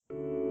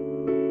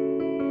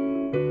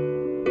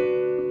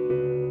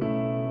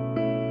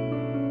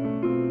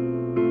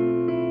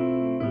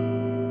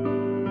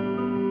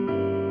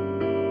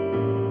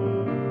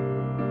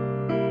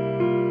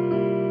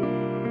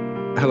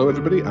Hello,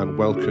 everybody, and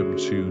welcome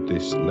to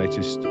this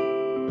latest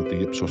of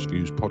the Ipsos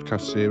Views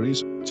podcast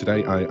series.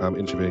 Today, I am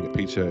interviewing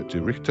Peter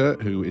de Richter,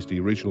 who is the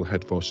regional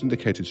head for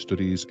syndicated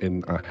studies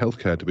in our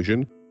healthcare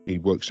division. He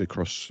works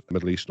across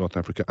Middle East, North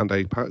Africa and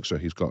APAC, so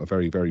he's got a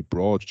very, very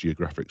broad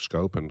geographic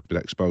scope and been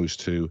exposed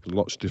to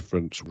lots of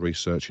different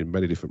research in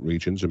many different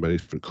regions and many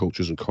different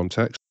cultures and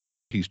contexts.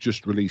 He's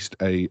just released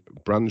a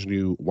brand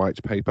new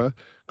white paper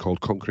called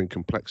Conquering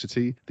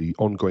Complexity, the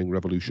Ongoing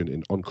Revolution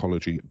in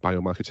Oncology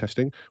Biomarker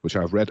Testing, which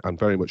I've read and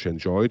very much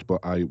enjoyed,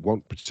 but I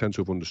won't pretend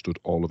to have understood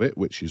all of it,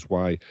 which is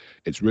why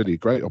it's really a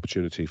great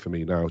opportunity for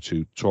me now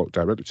to talk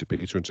directly to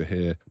Peter and to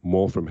hear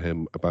more from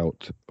him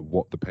about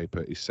what the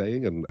paper is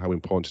saying and how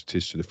important it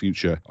is to the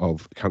future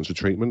of cancer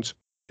treatment.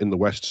 In the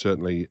West,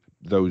 certainly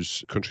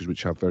those countries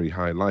which have very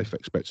high life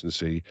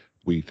expectancy,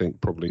 we think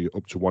probably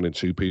up to 1 in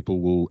 2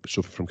 people will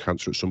suffer from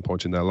cancer at some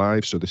point in their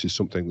lives. So this is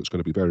something that's going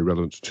to be very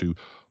relevant to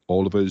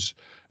all of us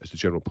as the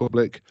general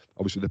public.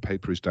 Obviously, the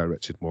paper is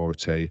directed more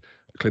at a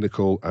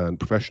clinical and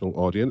professional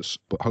audience,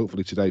 but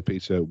hopefully today,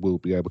 Peter will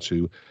be able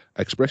to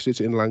express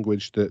it in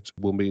language that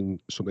will mean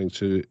something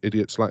to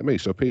idiots like me.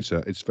 So,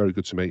 Peter, it's very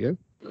good to meet you.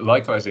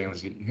 Likewise,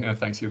 Ainsley.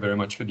 Thanks you very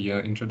much for the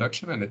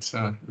introduction, and it's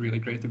really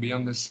great to be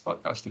on this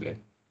podcast today.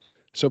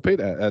 So,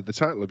 Peter, the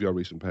title of your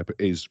recent paper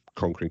is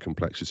Conquering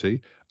Complexity.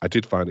 I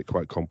did find it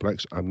quite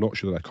complex. I'm not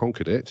sure that I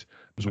conquered it.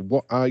 So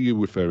what are you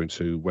referring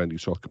to when you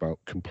talk about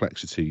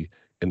complexity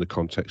in the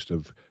context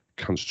of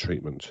cancer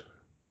treatment?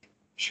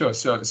 Sure.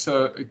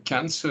 So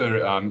cancer,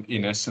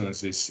 in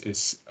essence,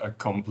 is a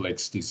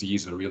complex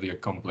disease, or really a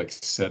complex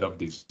set of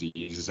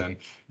diseases. And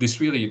this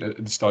really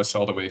starts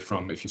all the way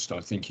from if you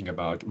start thinking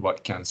about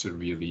what cancer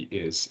really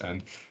is.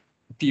 And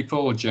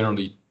people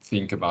generally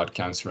think about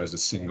cancer as a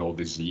single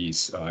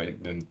disease,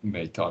 and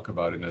may talk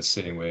about it in the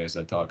same way as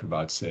I talk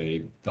about,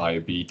 say,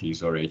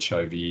 diabetes or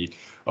HIV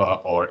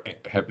or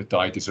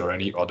hepatitis or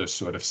any other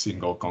sort of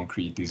single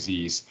concrete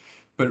disease.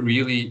 But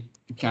really,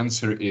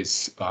 cancer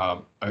is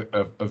a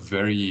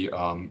very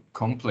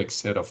complex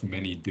set of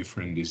many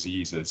different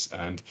diseases.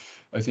 And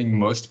I think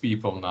most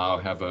people now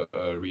have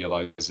a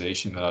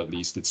realization that at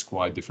least it's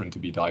quite different to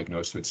be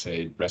diagnosed with,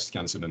 say, breast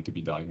cancer than to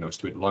be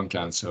diagnosed with lung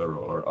cancer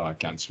or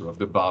cancer of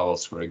the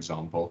bowels, for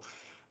example.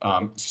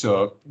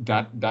 So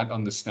that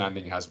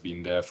understanding has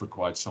been there for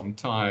quite some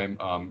time,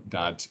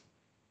 that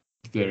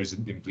there is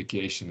an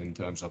implication in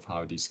terms of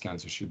how these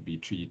cancers should be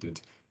treated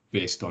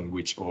based on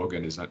which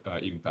organ is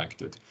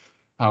impacted.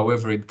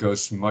 However, it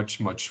goes much,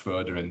 much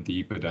further and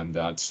deeper than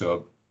that.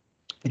 So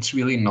it's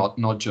really not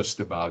just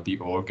about the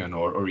organ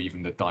or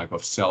even the type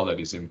of cell that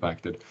is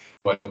impacted,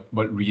 but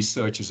what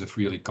researchers have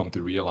really come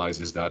to realize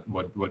is that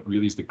what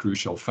really is the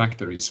crucial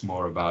factor is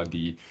more about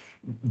the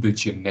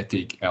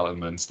genetic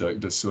elements,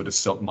 the sort of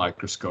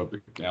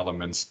submicroscopic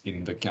elements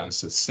in the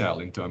cancer cell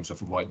in terms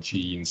of what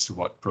genes,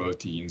 what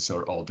proteins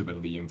are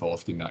ultimately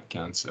involved in that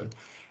cancer.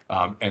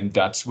 And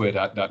that's where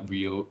that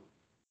real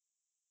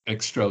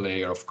extra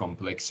layer of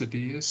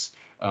complexity is,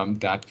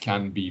 that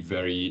can be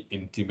very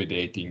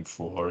intimidating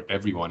for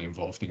everyone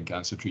involved in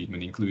cancer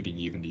treatment, including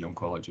even the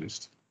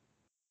oncologist.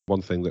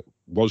 One thing that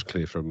was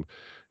clear from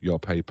your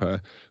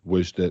paper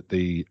was that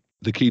the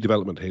key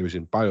development here is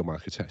in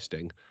biomarker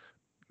testing.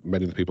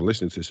 Many of the people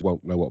listening to this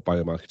won't know what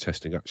biomarker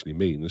testing actually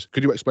means.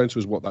 Could you explain to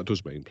us what that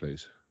does mean,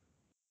 please?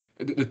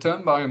 The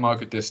term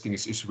biomarker testing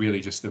is really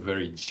just a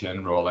very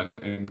general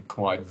and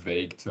quite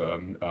vague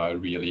term,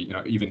 really.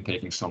 Even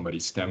taking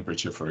somebody's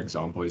temperature, for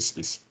example,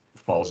 is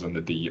falls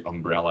under the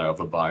umbrella of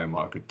a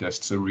biomarker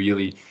test. So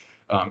really,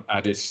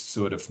 at its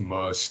sort of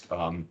most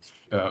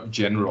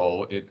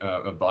general,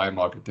 a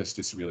biomarker test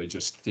is really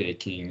just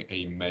taking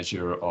a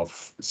measure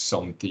of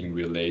something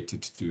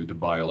related to the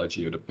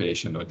biology of the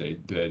patient or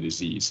their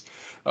disease.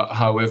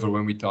 However,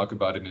 when we talk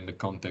about it in the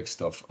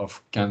context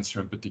of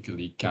cancer, and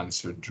particularly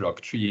cancer drug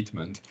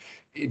treatment,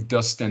 it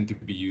does tend to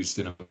be used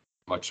in a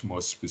much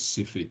more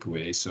specific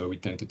way. So we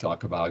tend to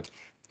talk about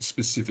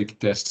specific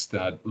tests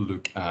that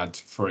look at,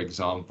 for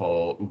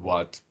example,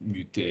 what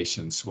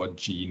mutations, what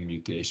gene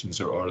mutations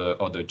or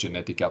other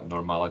genetic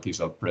abnormalities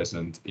are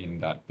present in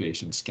that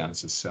patient's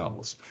cancer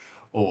cells,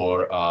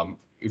 or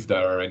if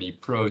there are any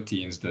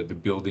proteins, the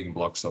building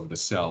blocks of the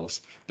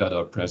cells that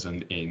are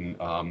present in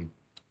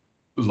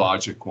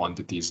larger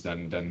quantities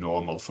than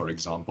normal, for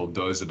example.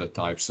 Those are the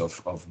types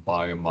of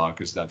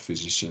biomarkers that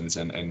physicians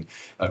and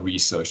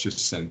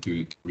researchers tend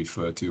to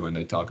refer to when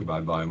they talk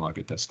about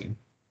biomarker testing.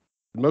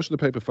 Most of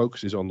the paper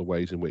focuses on the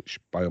ways in which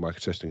biomarker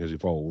testing has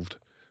evolved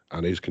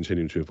and is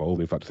continuing to evolve.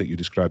 In fact, I think you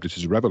described it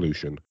as a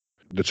revolution.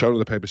 The tone of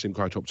the paper seemed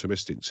quite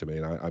optimistic to me,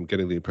 and I'm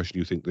getting the impression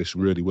you think this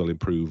really will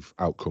improve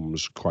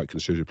outcomes quite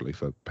considerably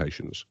for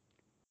patients.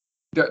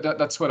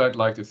 That's what I'd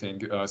like to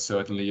think,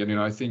 certainly. And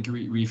I think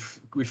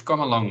we've come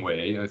a long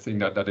way. I think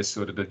that is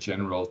sort of the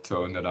general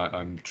tone that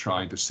I'm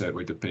trying to set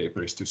with the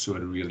paper, is to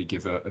sort of really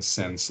give a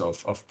sense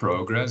of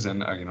progress.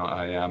 And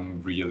I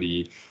am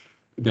really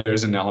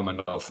there's an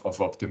element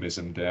of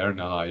optimism there,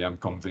 and I am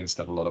convinced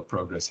that a lot of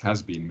progress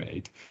has been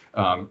made.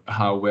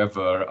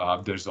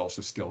 However, there's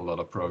also still a lot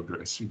of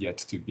progress yet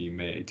to be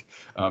made.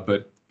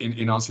 But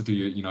in answer to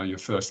your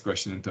first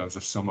question, in terms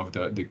of some of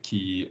the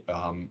key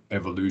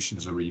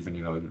evolutions or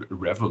even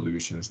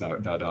revolutions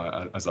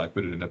that as I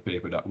put it in the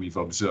paper, that we've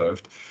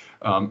observed,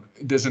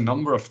 there's a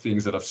number of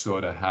things that have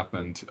sort of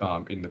happened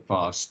in the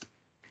past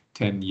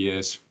 10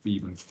 years,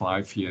 even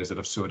 5 years, that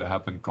have sort of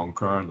happened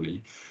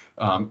concurrently.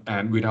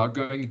 And without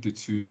going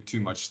into too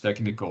much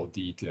technical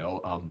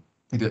detail,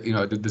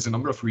 there's a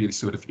number of really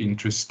sort of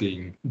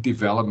interesting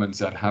developments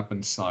that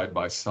happened side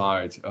by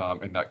side,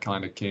 and that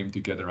kind of came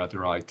together at the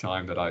right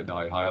time that I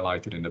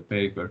highlighted in the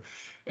paper.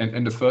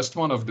 And the first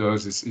one of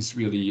those is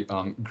really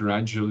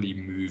gradually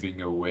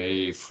moving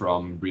away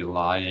from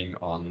relying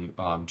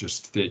on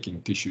just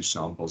taking tissue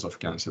samples of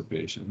cancer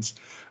patients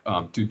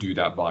to do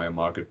that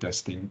biomarker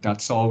testing.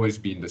 That's always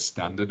been the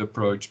standard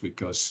approach,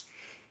 because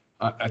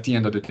at the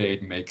end of the day,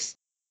 it makes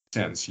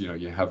sense.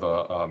 You have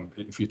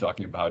if you're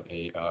talking about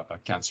a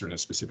cancer in a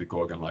specific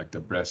organ like the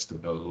breast or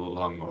the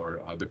lung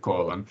or the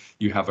colon,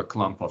 you have a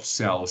clump of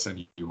cells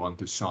and you want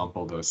to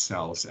sample those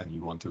cells and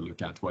you want to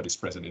look at what is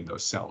present in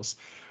those cells.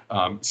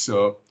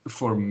 So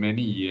for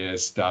many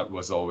years, that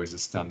was always a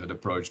standard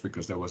approach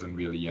because there wasn't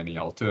really any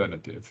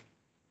alternative.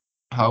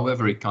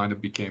 However, it kind of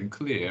became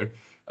clear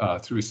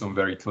through some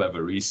very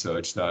clever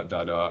research that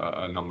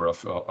a number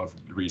of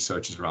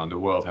researchers around the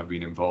world have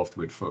been involved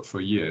with for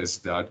years,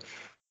 that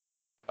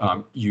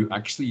you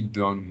actually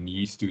don't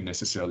need to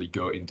necessarily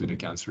go into the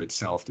cancer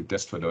itself to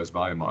test for those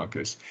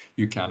biomarkers.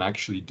 You can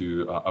actually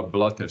do a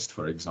blood test,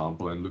 for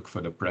example, and look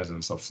for the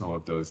presence of some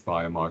of those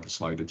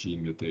biomarkers like the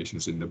gene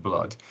mutations in the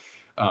blood.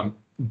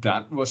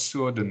 That was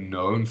sort of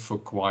known for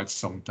quite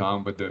some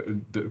time, but there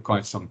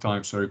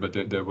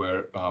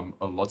were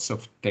lots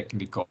of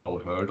technical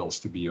hurdles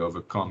to be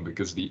overcome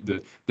because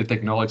the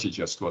technology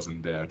just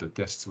wasn't there. The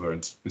tests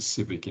weren't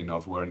specific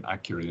enough, weren't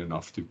accurate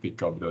enough to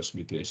pick up those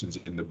mutations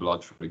in the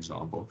blood, for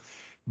example.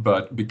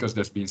 But because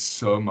there's been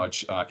so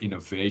much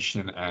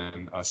innovation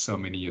and so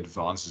many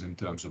advances in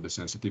terms of the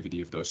sensitivity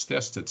of those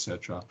tests,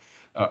 etc.,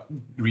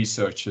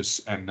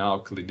 researchers and now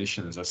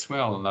clinicians as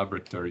well in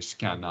laboratories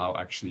can now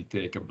actually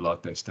take a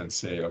blood test and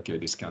say, okay,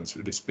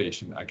 this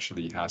patient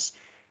actually has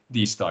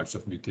these types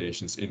of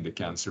mutations in the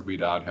cancer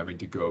without having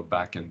to go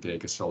back and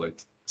take a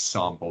solid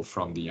sample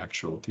from the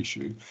actual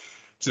tissue.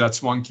 So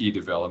that's one key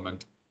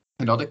development.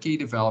 Another key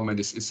development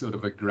is sort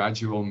of a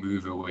gradual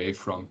move away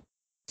from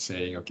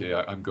saying, okay,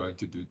 I'm going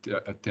to do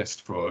a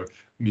test for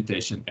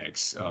mutation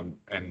X,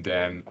 and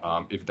then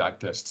if that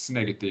test's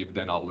negative,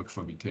 then I'll look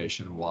for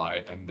mutation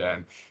Y, and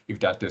then if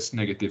that test's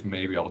negative,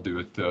 maybe I'll do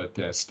a third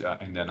test,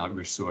 and then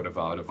we're sort of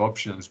out of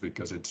options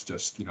because it's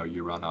just,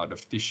 you run out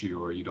of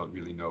tissue or you don't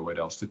really know what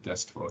else to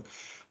test for.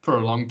 For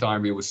a long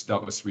time,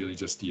 that was really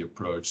just the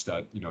approach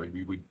that,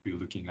 we would be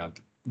looking at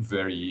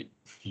very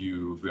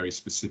few, very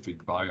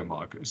specific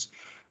biomarkers.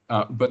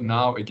 But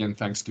now, again,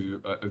 thanks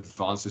to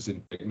advances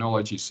in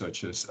technology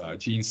such as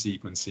gene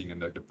sequencing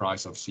and the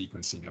price of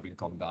sequencing having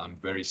come down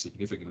very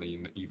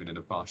significantly even in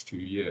the past 2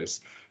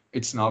 years,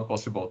 it's now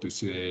possible to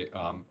say,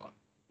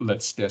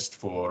 let's test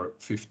for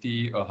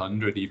 50,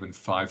 100, even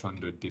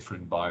 500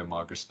 different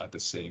biomarkers at the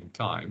same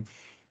time,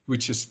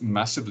 which has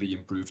massively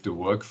improved the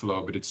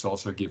workflow, but it's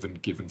also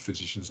given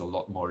physicians a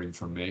lot more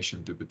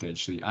information to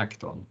potentially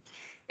act on.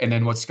 And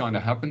then what's kind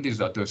of happened is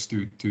that those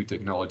two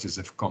technologies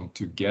have come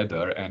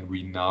together, and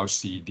we now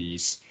see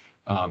these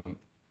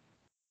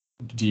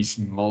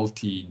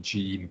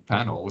multi-gene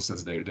panels,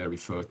 as they're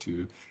referred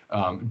to,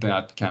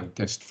 that can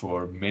test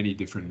for many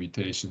different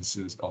mutations,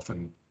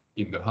 often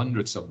in the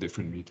hundreds of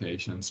different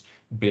mutations,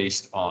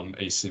 based on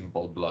a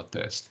simple blood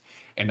test.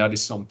 And that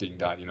is something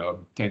that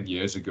 10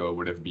 years ago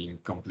would have been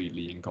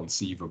completely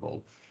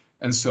inconceivable.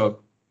 And so,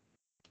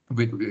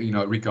 with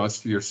regards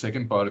to your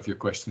second part of your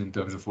question in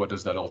terms of what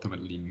does that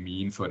ultimately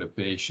mean for the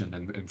patient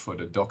and for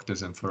the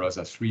doctors and for us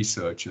as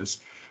researchers,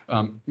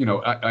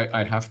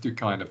 I have to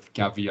kind of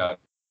caveat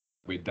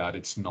with that.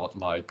 It's not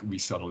like we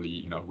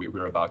suddenly,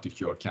 we're about to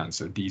cure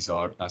cancer. These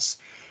are as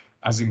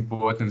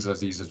important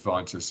as these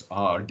advances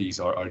are. These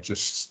are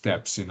just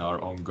steps in our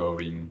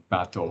ongoing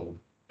battle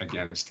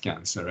against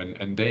cancer,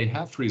 and they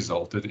have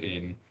resulted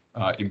in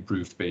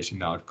improved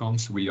patient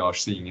outcomes. We are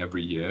seeing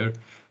every year,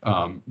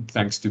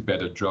 thanks to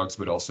better drugs,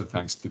 but also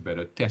thanks to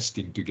better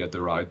testing to get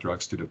the right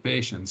drugs to the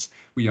patients,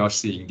 we are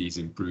seeing these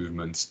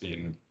improvements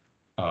in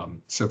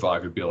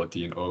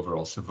survivability and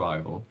overall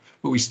survival,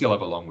 but we still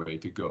have a long way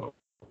to go.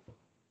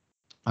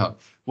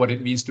 What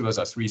it means to us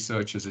as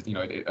researchers,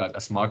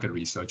 as market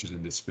researchers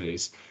in this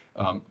space,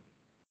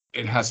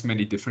 it has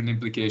many different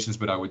implications,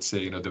 but I would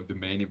say, the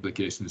main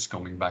implication is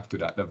coming back to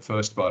the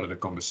first part of the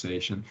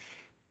conversation.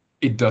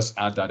 It does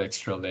add that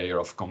extra layer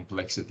of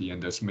complexity,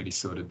 and there's many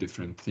sort of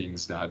different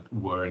things that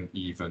weren't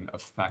even a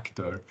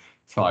factor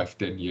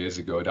 5-10 years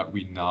ago that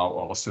we now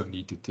also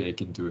need to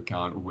take into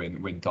account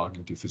when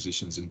talking to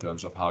physicians in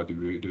terms of how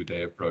do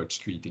they approach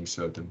treating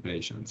certain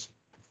patients.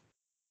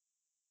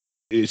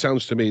 it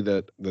sounds to me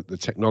that the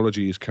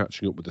technology is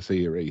catching up with the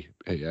theory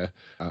here,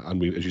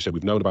 and we, as you said,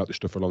 we've known about this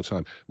stuff for a long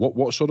time.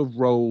 What sort of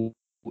role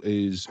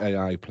is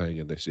AI playing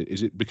in this?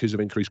 Is it because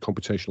of increased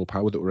computational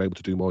power that we're able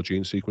to do more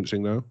gene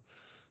sequencing now?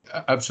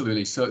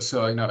 Absolutely. So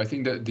I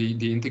think that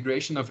the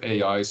integration of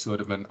AI is sort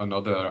of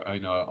another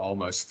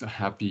almost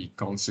happy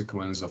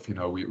consequence of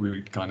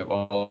we kind of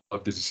all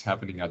of this is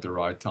happening at the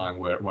right time,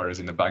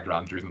 whereas in the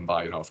background, driven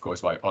by of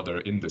course by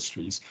other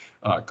industries,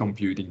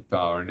 computing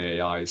power and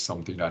AI is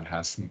something that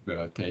has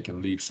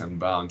taken leaps and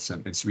bounds,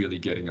 and it's really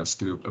getting us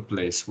to a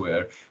place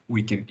where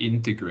we can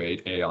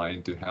integrate AI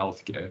into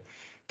healthcare.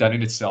 That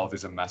in itself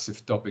is a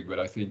massive topic, but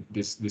I think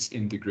this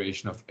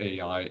integration of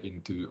AI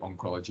into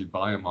oncology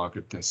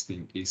biomarker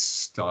testing is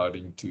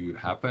starting to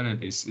happen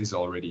and is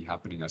already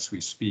happening as we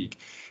speak.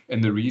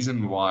 And the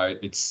reason why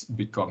it's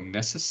become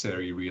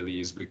necessary really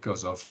is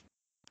because of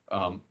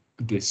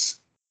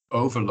this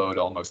overload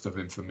almost of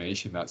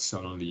information that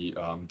suddenly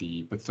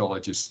the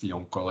pathologists, the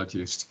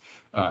oncologists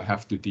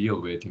have to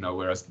deal with,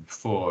 whereas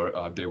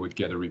before they would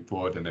get a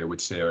report and they would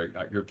say,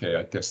 okay,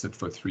 I tested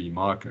for 3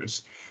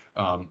 markers.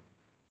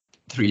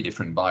 3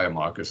 different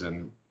biomarkers,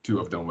 and 2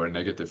 of them were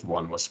negative,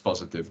 1 was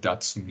positive.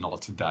 That's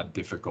not that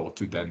difficult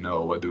to then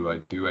know what do I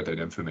do with that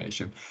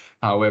information.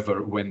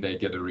 However, when they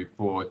get a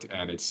report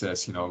and it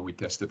says, we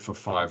tested for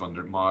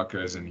 500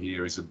 markers and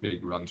here is a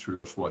big run through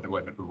of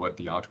what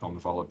the outcome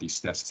of all of these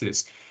tests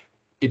is,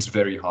 it's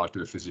very hard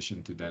to a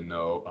physician to then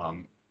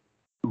know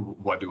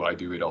what do I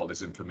do with all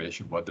this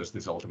information? What does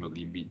this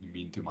ultimately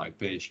mean to my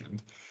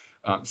patient?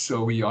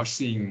 So we are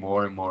seeing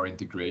more and more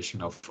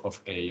integration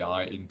of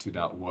AI into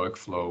that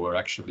workflow, where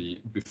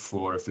actually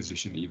before a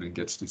physician even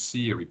gets to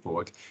see a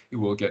report, it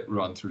will get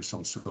run through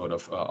some sort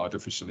of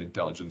artificial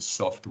intelligence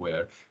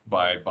software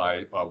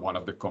by one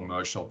of the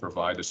commercial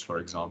providers, for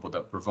example,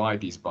 that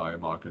provide these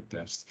biomarker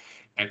tests.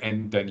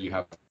 And then you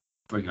have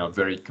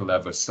very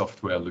clever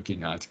software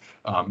looking at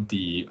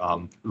the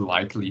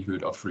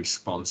likelihood of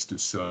response to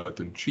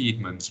certain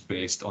treatments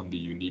based on the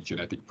unique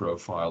genetic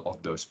profile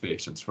of those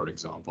patients, for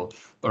example.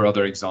 Or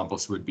other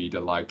examples would be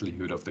the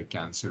likelihood of the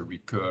cancer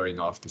recurring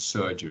after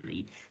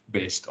surgery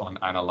based on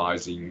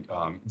analyzing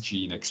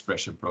gene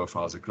expression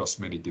profiles across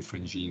many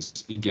different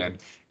genes. Again,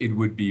 it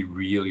would be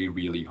really,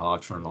 really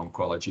hard for an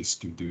oncologist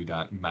to do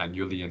that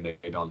manually, and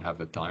they don't have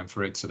the time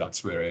for it. So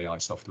that's where AI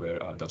software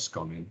does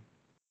come in.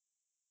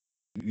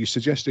 You're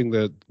suggesting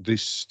that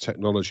this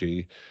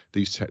technology,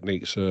 these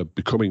techniques are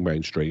becoming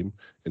mainstream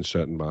in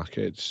certain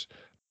markets.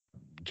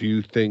 Do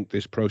you think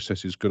this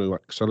process is going to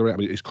accelerate? I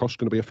mean, is cost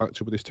going to be a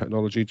factor with this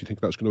technology? Do you think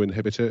that's going to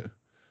inhibit it?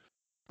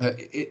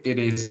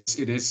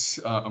 It is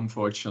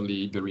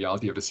unfortunately the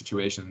reality of the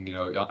situation.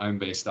 I'm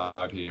based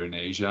out here in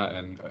Asia,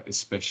 and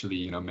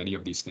especially many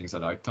of these things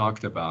that I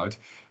talked about,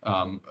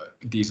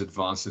 these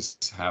advances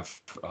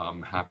have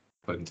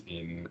happened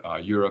in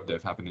Europe,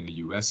 they've happened in the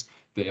US,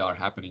 they are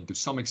happening to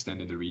some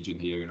extent in the region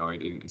here,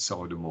 in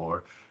some of the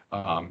more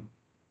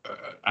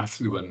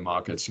affluent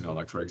markets,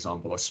 like for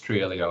example,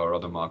 Australia or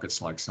other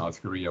markets like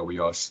South Korea. We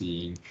are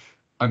seeing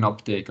an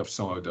uptake of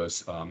some of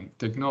those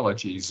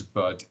technologies,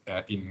 but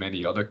in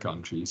many other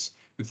countries,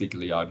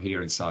 particularly out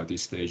here in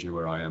Southeast Asia,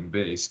 where I am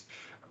based,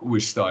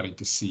 we're starting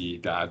to see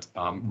that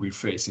we're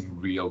facing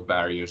real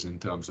barriers in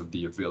terms of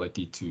the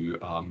ability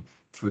to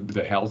for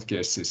the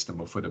healthcare system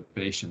or for the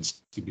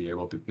patients to be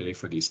able to pay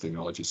for these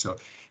technologies. So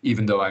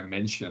even though I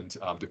mentioned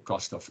the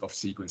cost of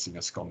sequencing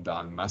has come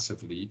down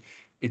massively,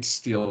 it's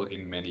still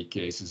in many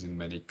cases in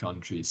many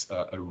countries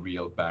a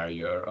real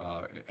barrier,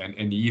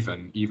 and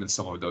even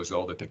some of those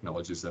older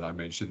technologies that I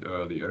mentioned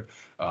earlier,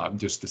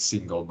 just the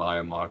single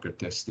biomarker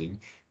testing,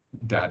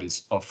 that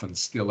is often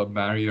still a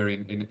barrier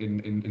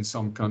in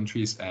some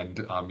countries,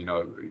 and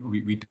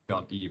we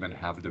don't even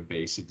have the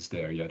basics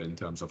there yet in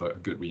terms of a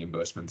good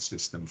reimbursement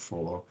system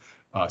for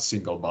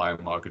single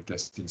biomarker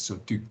testing. So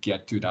to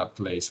get to that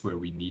place where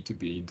we need to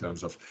be in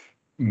terms of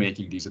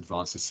making these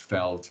advances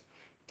felt,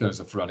 in terms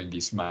of running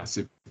these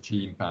massive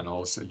gene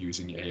panels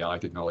using AI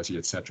technology,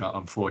 etc.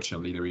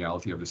 Unfortunately, the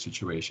reality of the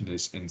situation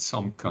is in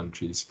some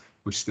countries,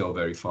 we're still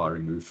very far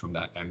removed from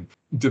that. And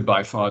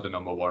by far the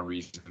number one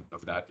reason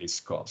of that is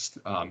cost.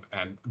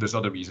 And there's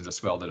other reasons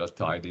as well that are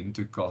tied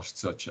into cost,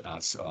 such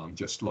as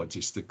just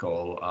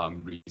logistical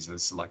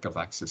reasons, lack of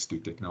access to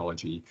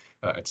technology,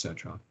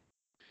 etc.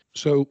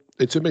 So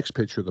it's a mixed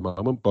picture at the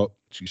moment, but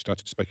you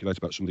started to speculate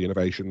about some of the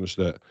innovations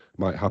that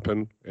might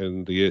happen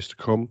in the years to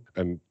come.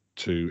 And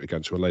to a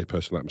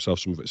layperson like myself,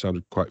 some of it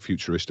sounded quite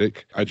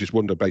futuristic. I just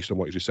wonder, based on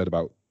what you just said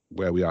about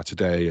where we are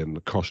today and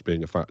the cost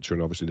being a factor,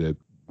 and obviously the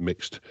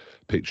mixed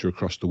picture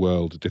across the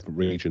world, different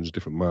regions,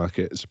 different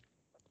markets,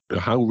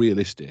 how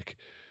realistic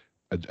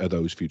are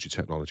those future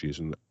technologies?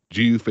 And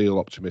do you feel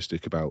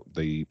optimistic about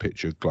the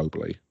picture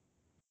globally?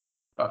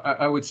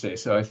 I would say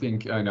so. I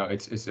think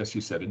it's as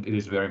you said, it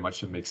is very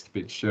much a mixed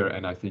picture,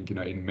 and I think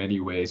in many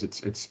ways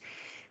it's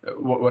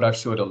what I've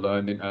sort of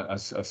learned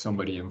as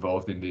somebody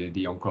involved in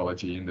the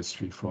oncology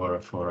industry for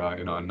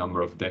a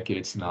number of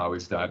decades now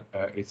is that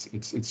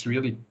it's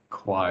really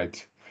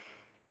quite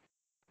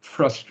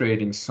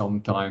frustrating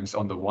sometimes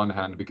on the one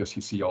hand, because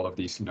you see all of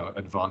these,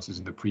 advances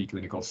in the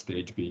preclinical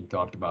stage being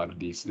talked about at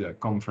these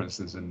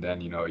conferences, and then,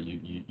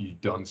 you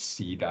don't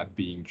see that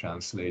being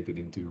translated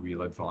into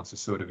real advances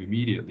sort of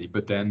immediately.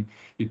 But then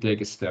you take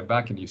a step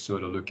back and you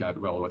sort of look at,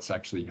 well, what's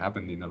actually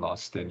happened in the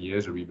last 10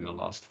 years or even the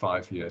last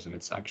 5 years, and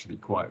it's actually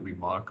quite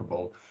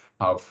remarkable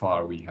how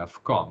far we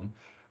have come.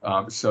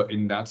 So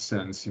in that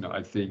sense,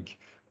 I think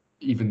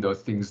even though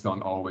things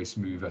don't always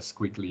move as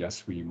quickly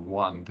as we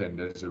want, and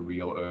there's a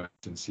real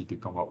urgency to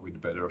come up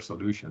with better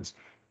solutions,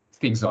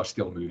 things are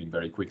still moving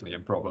very quickly,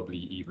 and probably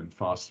even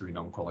faster in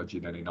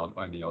oncology than in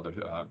any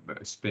other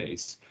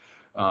space.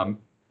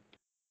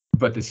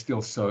 But there's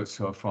still so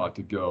far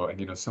to go,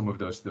 and some of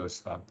those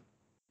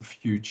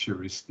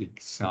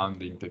futuristic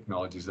sounding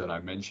technologies that I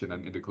mentioned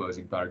and in the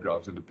closing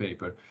paragraphs of the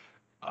paper,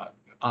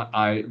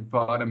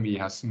 part of me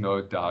has no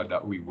doubt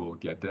that we will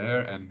get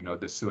there, and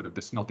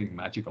there's nothing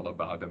magical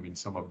about them. I mean,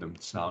 some of them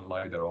sound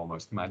like they're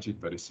almost magic,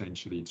 but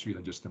essentially it's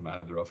really just a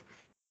matter of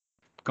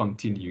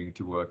continuing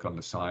to work on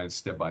the science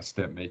step by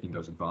step, making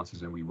those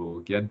advances, and we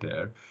will get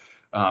there.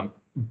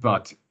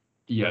 But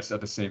yes, at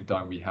the same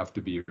time, we have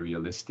to be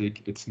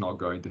realistic. It's not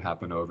going to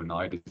happen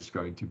overnight. It's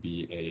going to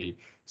be a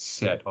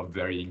set of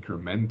very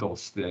incremental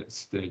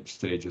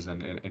stages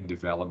and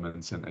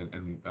developments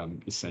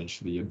and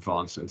essentially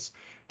advances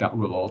that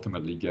will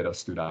ultimately get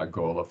us to that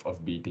goal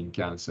of beating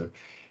cancer.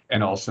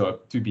 And also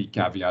to be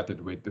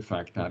caveated with the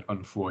fact that,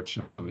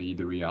 unfortunately,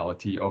 the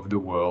reality of the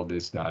world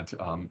is that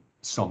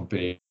some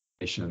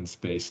patients,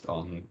 based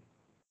on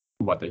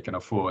what they can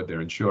afford,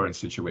 their insurance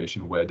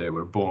situation, where they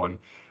were born,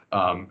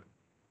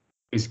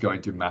 is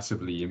going to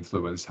massively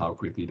influence how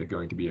quickly they're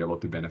going to be able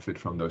to benefit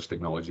from those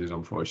technologies,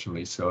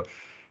 unfortunately. So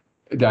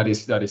that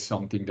is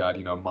something that,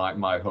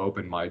 my hope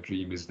and my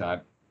dream is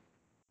that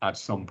at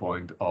some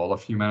point all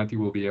of humanity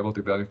will be able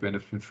to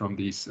benefit from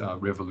these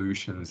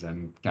revolutions,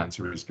 and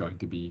cancer is going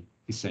to be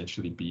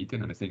essentially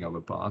beaten and a thing of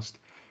the past.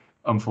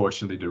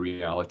 Unfortunately, the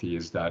reality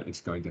is that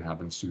it's going to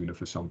happen sooner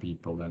for some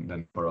people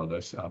than for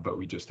others, but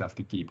we just have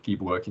to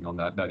keep working on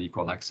that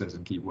equal access,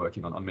 and keep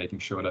working on making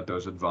sure that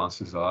those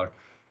advances are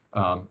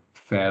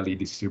fairly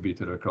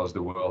distributed across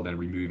the world, and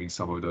removing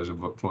some of those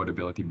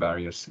affordability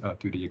barriers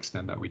to the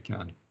extent that we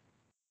can.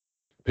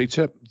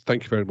 Peter,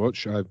 thank you very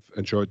much. I've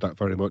enjoyed that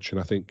very much, and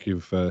I think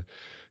you've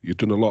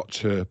done a lot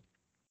to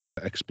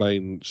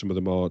explain some of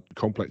the more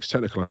complex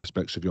technical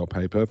aspects of your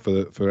paper.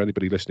 For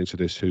anybody listening to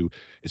this who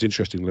is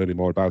interested in learning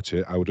more about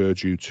it, I would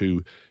urge you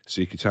to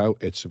seek it out.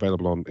 It's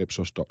available on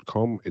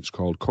Ipsos.com. It's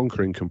called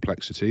Conquering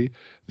Complexity: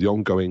 The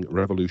Ongoing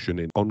Revolution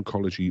in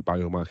Oncology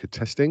Biomarker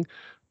Testing.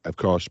 Of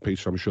course,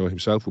 Peter, I'm sure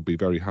himself will be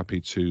very happy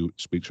to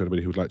speak to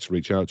anybody who would like to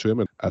reach out to him.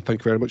 And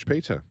thank you very much,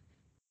 Peter.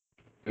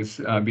 It's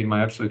been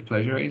my absolute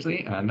pleasure,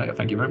 Ainsley, and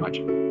thank you very much.